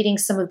 I've been reading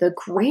some of the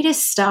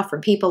greatest stuff from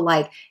people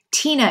like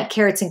Tina at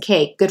Carrots and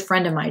Cake, good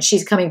friend of mine.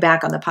 She's coming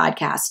back on the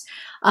podcast.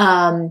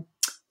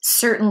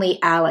 Certainly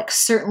Alex,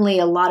 certainly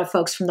a lot of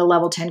folks from the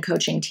Level 10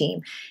 coaching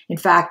team. In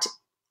fact,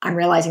 I'm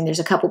realizing there's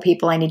a couple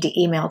people I need to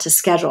email to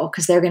schedule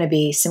because there are going to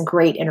be some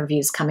great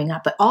interviews coming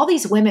up. But all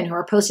these women who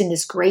are posting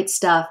this great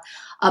stuff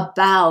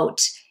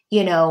about,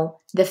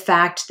 the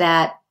fact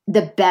that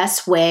the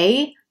best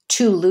way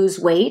to lose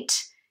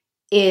weight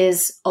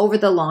is over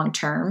the long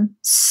term,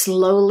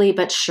 slowly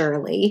but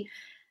surely,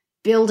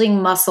 building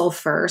muscle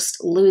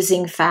first,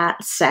 losing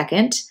fat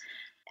second.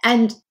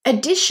 And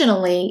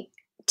additionally,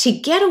 to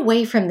get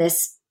away from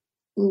this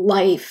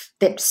life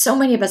that so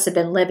many of us have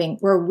been living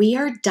where we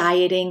are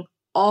dieting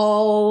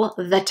all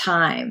the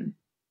time.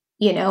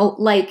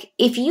 Like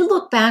if you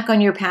look back on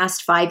your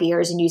past 5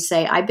 years and you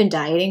say, I've been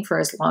dieting for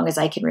as long as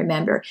I can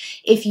remember.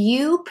 If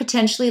you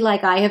potentially,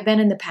 like I have been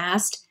in the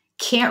past,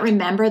 can't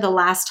remember the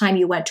last time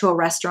you went to a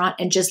restaurant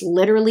and just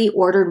literally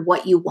ordered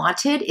what you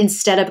wanted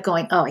instead of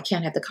going, oh, I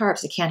can't have the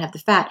carbs. I can't have the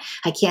fat.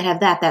 I can't have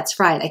that. That's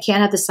fried. I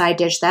can't have the side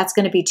dish. That's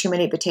going to be too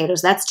many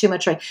potatoes. That's too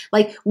much.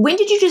 Like, when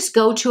did you just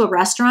go to a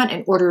restaurant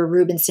and order a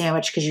Reuben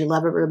sandwich because you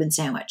love a Reuben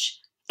sandwich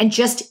and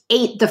just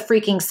ate the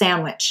freaking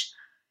sandwich?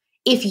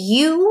 If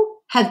you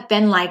have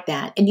been like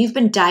that and you've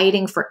been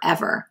dieting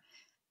forever,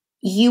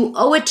 you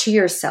owe it to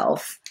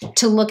yourself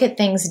to look at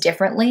things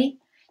differently,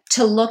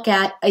 to look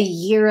at a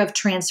year of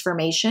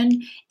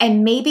transformation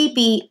and maybe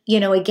be,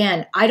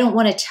 again, I don't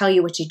want to tell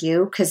you what to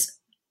do because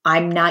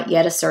I'm not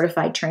yet a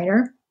certified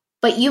trainer,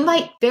 but you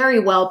might very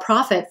well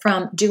profit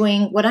from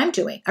doing what I'm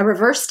doing, a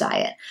reverse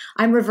diet.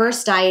 I'm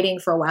reverse dieting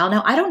for a while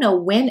now. I don't know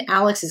when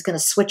Alex is going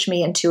to switch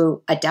me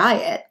into a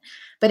diet,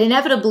 but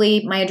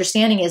inevitably, my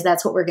understanding is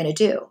that's what we're going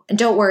to do. And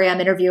don't worry, I'm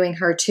interviewing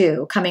her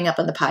too, coming up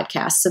on the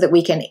podcast so that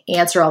we can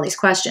answer all these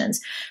questions.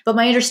 But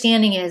my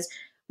understanding is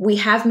we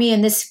have me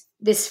in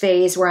this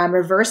phase where I'm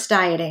reverse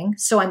dieting.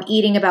 So I'm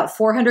eating about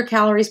 400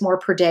 calories more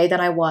per day than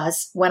I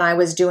was when I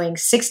was doing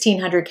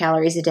 1,600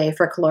 calories a day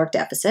for caloric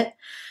deficit.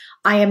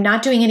 I am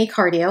not doing any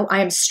cardio.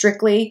 I am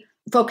strictly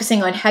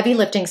focusing on heavy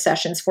lifting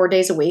sessions 4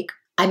 days a week.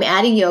 I'm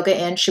adding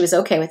yoga in. She was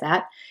okay with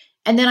that.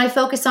 And then I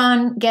focus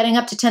on getting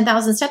up to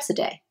 10,000 steps a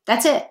day.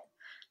 That's it.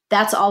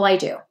 That's all I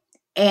do.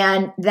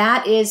 And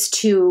that is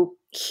to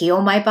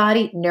heal my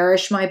body,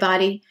 nourish my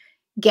body,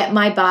 get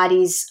my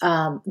body's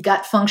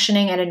gut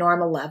functioning at a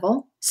normal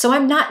level. So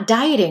I'm not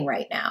dieting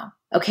right now,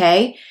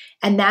 okay?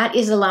 And that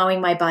is allowing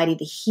my body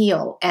to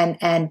heal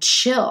and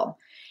chill.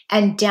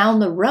 And down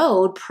the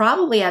road,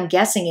 probably I'm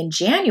guessing in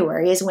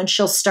January is when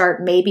she'll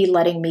start maybe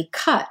letting me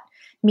cut,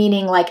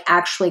 meaning like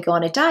actually go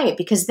on a diet,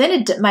 because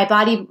then my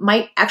body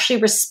might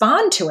actually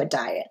respond to a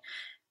diet.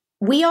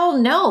 We all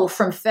know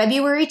from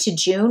February to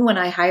June when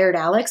I hired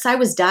Alex, I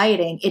was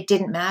dieting. It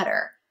didn't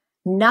matter.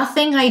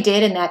 Nothing I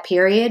did in that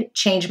period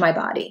changed my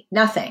body.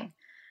 Nothing.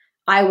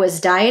 I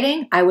was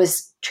dieting. I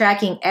was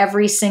tracking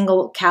every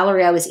single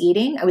calorie I was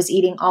eating. I was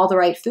eating all the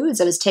right foods.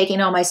 I was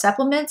taking all my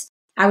supplements.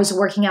 I was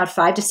working out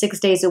 5 to 6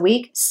 days a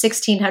week,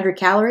 1,600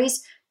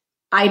 calories.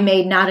 I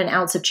made not an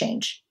ounce of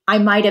change. I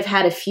might have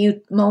had a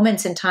few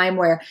moments in time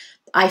where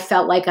I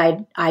felt like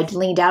I'd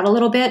leaned out a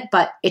little bit,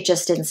 but it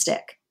just didn't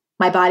stick.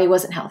 My body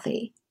wasn't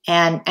healthy,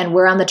 and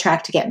we're on the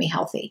track to get me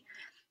healthy.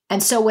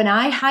 And so when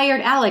I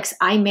hired Alex,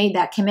 I made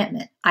that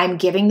commitment. I'm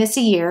giving this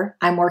a year.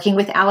 I'm working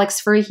with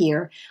Alex for a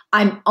year.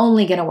 I'm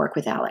only going to work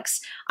with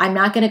Alex. I'm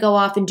not going to go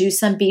off and do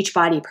some beach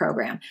body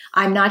program.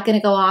 I'm not going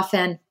to go off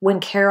and when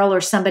Carol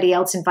or somebody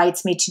else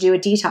invites me to do a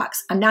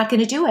detox, I'm not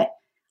going to do it.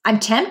 I'm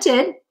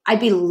tempted.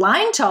 I'd be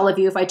lying to all of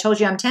you if I told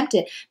you I'm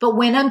tempted. But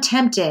when I'm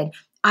tempted,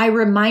 I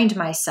remind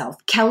myself,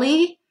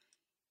 Kelly,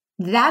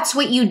 that's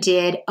what you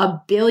did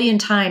a billion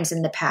times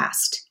in the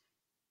past.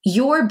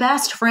 Your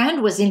best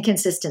friend was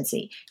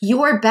inconsistency.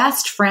 Your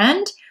best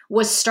friend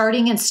was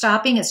starting and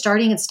stopping and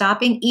starting and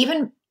stopping.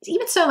 Even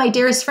so, my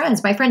dearest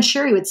friends, my friend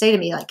Sherry would say to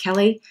me, like,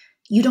 Kelly,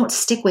 you don't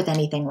stick with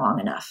anything long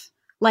enough.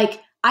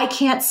 Like, I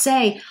can't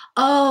say,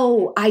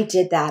 oh, I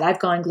did that. I've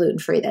gone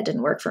gluten-free. That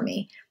didn't work for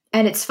me.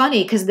 And it's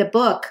funny because the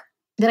book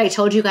that I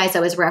told you guys I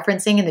was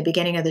referencing in the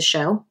beginning of the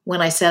show,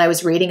 when I said I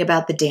was reading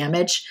about the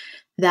damage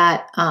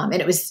that, and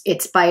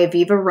it's by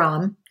Aviva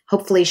Romm.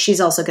 Hopefully she's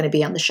also going to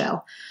be on the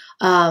show.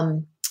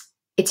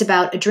 It's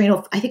about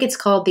I think it's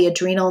called The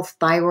Adrenal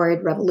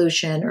Thyroid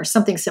Revolution or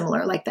something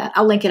similar like that.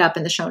 I'll link it up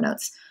in the show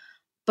notes.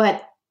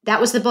 But that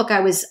was the book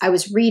I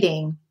was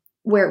reading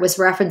where it was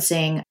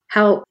referencing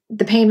how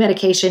the pain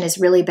medication is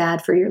really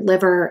bad for your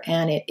liver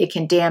and it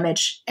can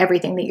damage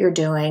everything that you're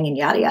doing and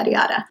yada, yada,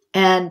 yada.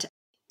 And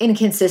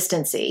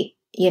inconsistency,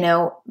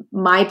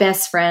 my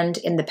best friend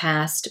in the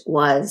past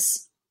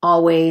was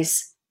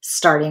always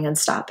starting and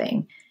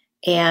stopping.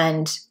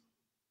 And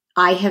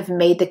I have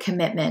made the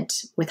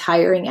commitment with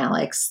hiring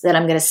Alex that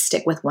I'm going to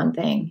stick with one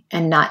thing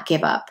and not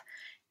give up.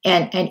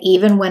 And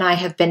even when I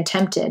have been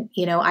tempted,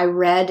 I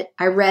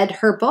read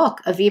her book,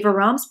 Aviva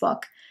Romm's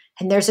book,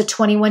 and there's a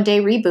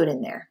 21-day reboot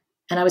in there.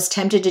 And I was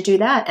tempted to do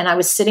that. And I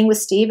was sitting with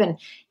Steve and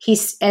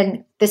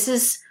this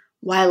is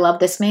why I love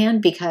this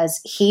man,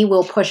 because he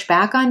will push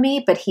back on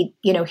me, but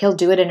he'll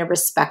do it in a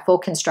respectful,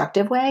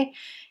 constructive way.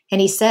 And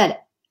he said,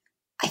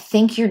 I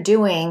think you're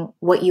doing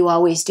what you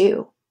always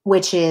do.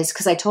 Which is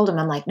because I told him,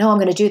 I'm like, no, I'm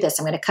going to do this.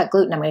 I'm going to cut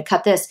gluten. I'm going to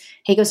cut this.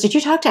 He goes, did you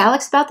talk to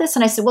Alex about this?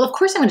 And I said, well, of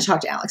course I'm going to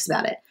talk to Alex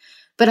about it.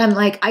 But I'm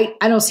like, I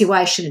don't see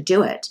why I shouldn't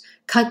do it.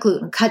 Cut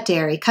gluten, cut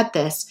dairy, cut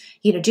this,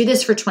 do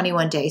this for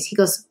 21 days. He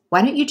goes,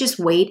 why don't you just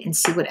wait and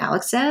see what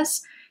Alex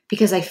says?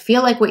 Because I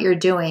feel like what you're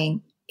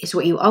doing is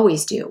what you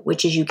always do,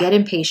 which is you get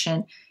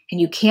impatient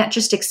and you can't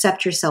just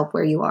accept yourself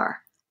where you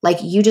are. Like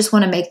you just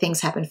want to make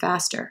things happen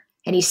faster.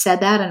 And he said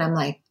that and I'm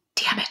like,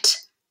 damn it,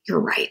 you're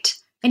right.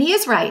 And he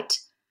is right.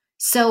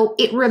 So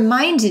it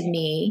reminded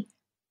me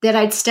that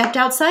I'd stepped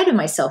outside of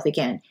myself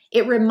again.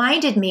 It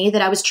reminded me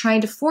that I was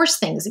trying to force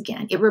things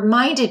again. It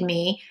reminded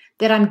me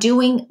that I'm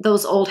doing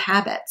those old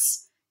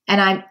habits and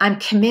I'm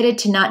committed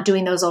to not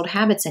doing those old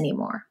habits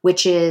anymore,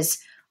 which is,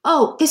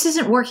 oh, this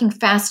isn't working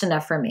fast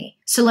enough for me.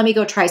 So let me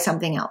go try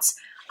something else.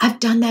 I've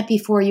done that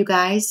before, you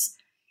guys.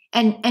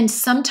 And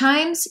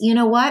sometimes, you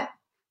know what?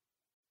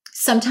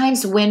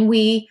 Sometimes when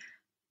we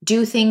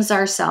do things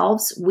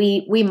ourselves,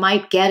 we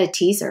might get a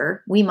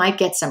teaser. We might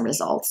get some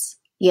results,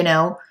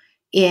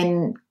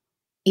 in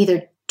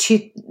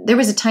there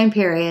was a time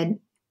period,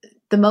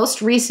 the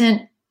most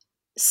recent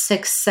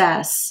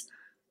success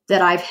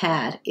that I've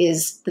had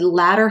is the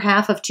latter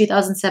half of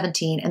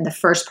 2017 and the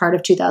first part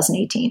of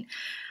 2018.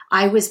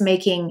 I was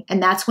making,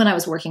 and that's when I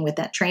was working with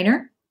that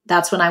trainer.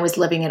 That's when I was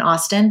living in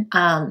Austin.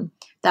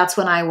 That's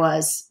when I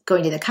was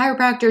going to the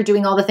chiropractor,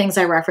 doing all the things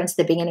I referenced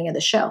at the beginning of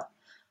the show.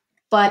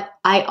 But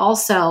I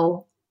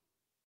also,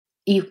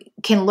 you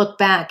can look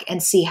back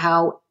and see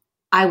how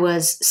I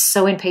was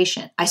so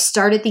impatient. I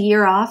started the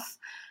year off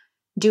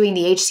doing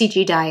the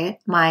HCG diet.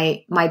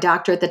 My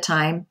doctor at the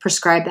time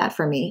prescribed that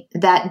for me.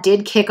 That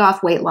did kick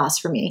off weight loss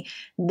for me.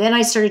 Then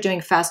I started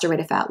doing faster rate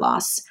of fat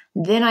loss.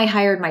 Then I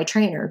hired my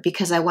trainer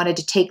because I wanted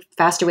to take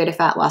faster rate of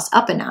fat loss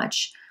up a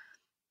notch.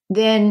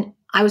 Then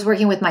I was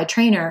working with my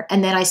trainer,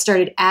 and then I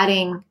started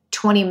adding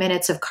 20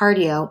 minutes of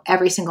cardio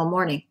every single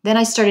morning. Then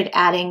I started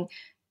adding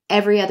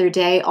every other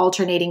day,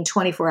 alternating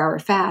 24-hour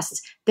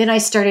fasts. Then I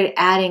started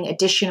adding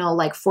additional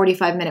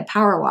 45-minute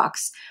power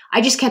walks.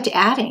 I just kept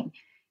adding.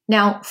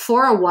 Now,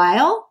 for a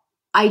while,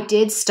 I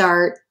did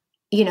start,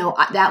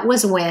 that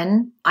was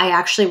when I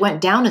actually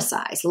went down a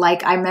size.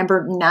 I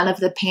remember none of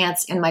the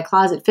pants in my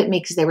closet fit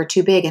me because they were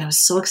too big, and I was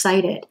so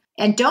excited.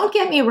 And don't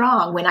get me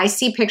wrong, when I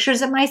see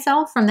pictures of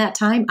myself from that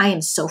time, I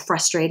am so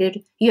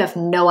frustrated. You have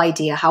no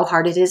idea how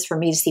hard it is for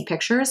me to see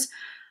pictures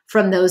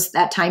from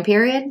that time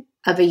period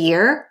of a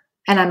year.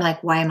 And I'm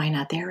like, why am I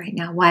not there right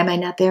now? Why am I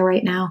not there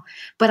right now?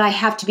 But I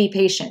have to be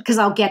patient because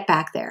I'll get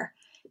back there.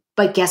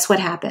 But guess what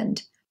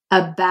happened?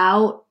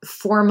 About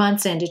 4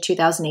 months into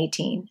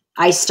 2018,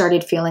 I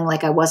started feeling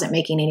like I wasn't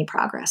making any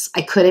progress.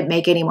 I couldn't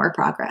make any more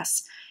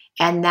progress.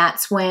 And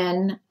that's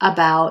when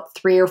about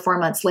 3 or 4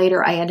 months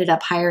later, I ended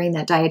up hiring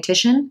that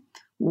dietitian.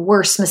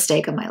 Worst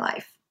mistake of my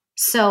life.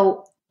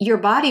 So your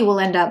body will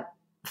end up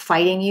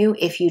fighting you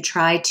if you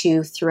try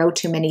to throw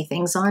too many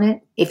things on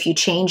it, if you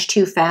change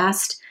too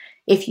fast.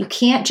 If you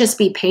can't just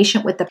be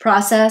patient with the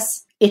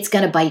process, it's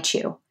going to bite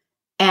you.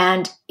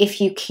 And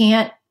if you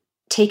can't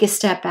take a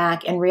step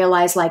back and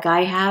realize, like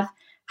I have,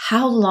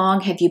 how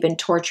long have you been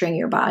torturing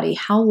your body?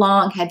 How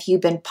long have you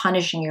been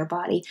punishing your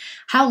body?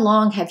 How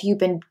long have you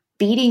been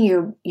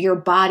beating your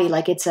body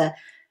like it's a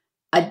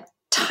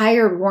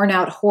tired, worn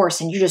out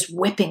horse, and you're just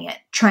whipping it,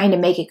 trying to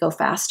make it go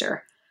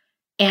faster?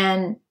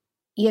 And,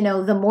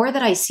 the more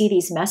that I see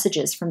these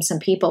messages from some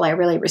people I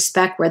really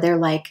respect, where they're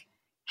like,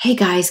 hey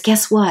guys,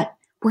 guess what?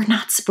 We're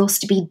not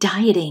supposed to be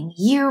dieting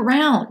year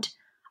round.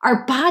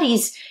 Our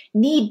bodies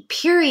need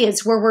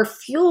periods where we're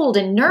fueled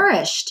and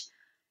nourished.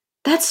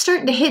 That's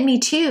starting to hit me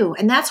too.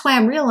 And that's why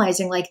I'm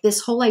realizing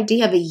this whole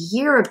idea of a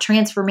year of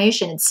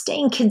transformation and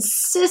staying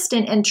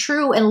consistent and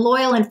true and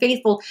loyal and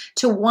faithful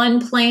to one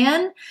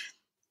plan,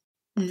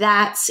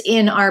 that's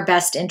in our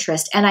best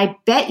interest. And I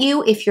bet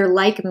you if you're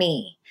like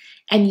me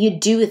and you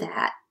do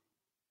that,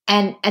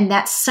 and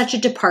that's such a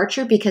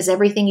departure because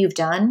everything you've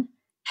done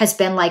has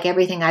been like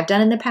everything I've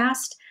done in the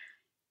past,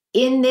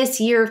 in this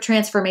year of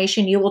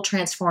transformation, you will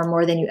transform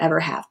more than you ever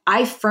have.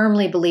 I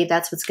firmly believe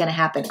that's what's going to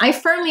happen. I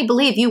firmly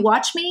believe you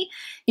watch me,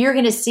 you're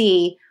going to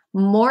see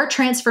more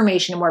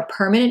transformation, more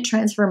permanent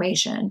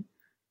transformation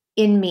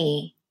in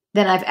me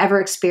than I've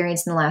ever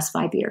experienced in the last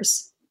 5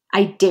 years.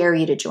 I dare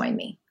you to join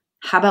me.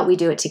 How about we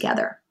do it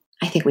together?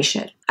 I think we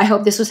should. I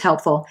hope this was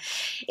helpful.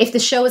 If the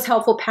show is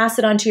helpful, pass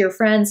it on to your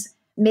friends.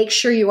 Make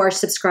sure you are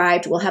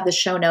subscribed. We'll have the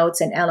show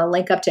notes and a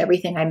link up to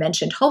everything I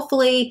mentioned.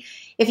 Hopefully,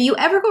 if you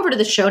ever go over to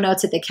the show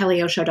notes at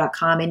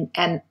thekelliyoshow.com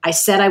and I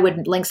said I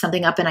would link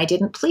something up and I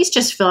didn't, please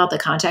just fill out the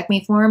contact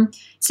me form.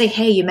 Say,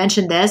 hey, you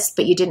mentioned this,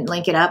 but you didn't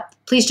link it up.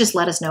 Please just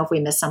let us know if we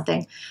missed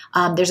something.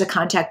 There's a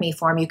contact me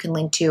form you can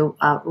link to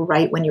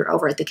right when you're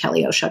over at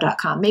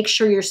thekelliyoshow.com. Make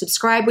sure you're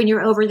subscribed when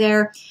you're over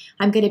there.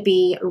 I'm going to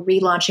be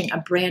relaunching a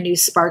brand new,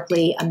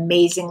 sparkly,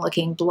 amazing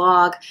looking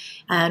blog,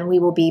 and we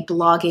will be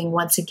blogging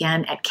once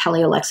again at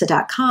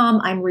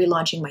kellyalexa.com. I'm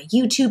relaunching my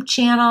YouTube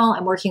channel.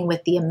 I'm working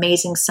with the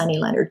amazing Sunny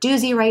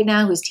Lenarduzzi right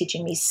now, who's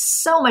teaching me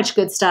so much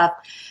good stuff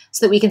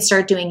so that we can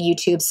start doing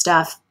YouTube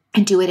stuff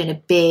and do it in a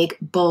big,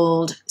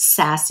 bold,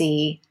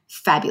 sassy,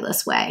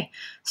 fabulous way.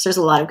 So there's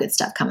a lot of good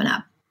stuff coming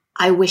up.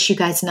 I wish you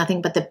guys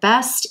nothing but the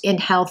best in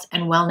health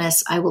and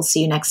wellness. I will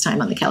see you next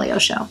time on The Kelly O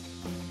Show.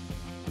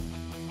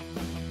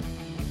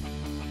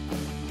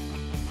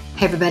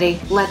 Hey everybody,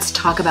 let's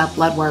talk about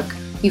blood work.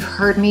 You've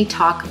heard me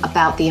talk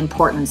about the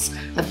importance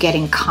of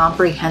getting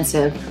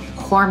comprehensive,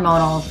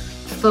 hormonal,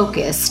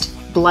 focused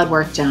blood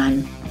work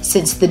done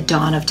since the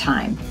dawn of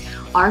time.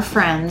 Our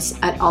friends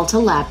at Ulta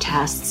Lab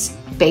Tests,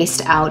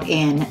 based out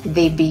in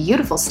the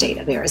beautiful state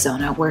of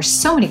Arizona, where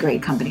so many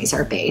great companies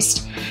are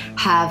based,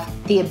 have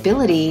the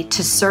ability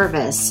to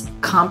service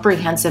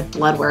comprehensive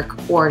blood work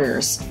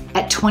orders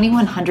at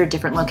 2,100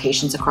 different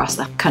locations across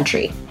the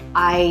country.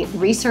 I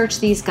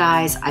researched these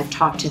guys, I've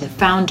talked to the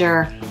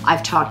founder,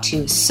 I've talked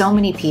to so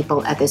many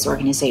people at this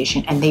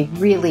organization, and they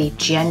really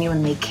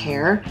genuinely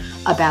care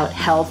about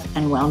health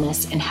and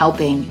wellness and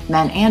helping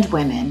men and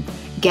women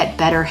get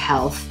better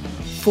health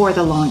for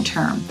the long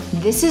term.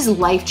 This is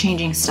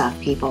life-changing stuff,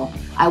 people.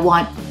 I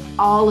want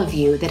all of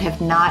you that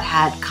have not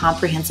had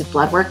comprehensive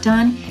blood work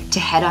done to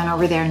head on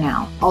over there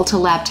now.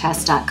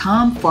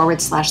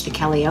 ultalabtest.com/The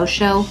Kelly O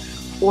Show.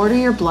 order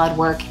your blood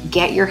work,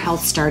 get your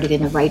health started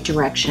in the right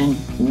direction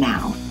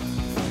now.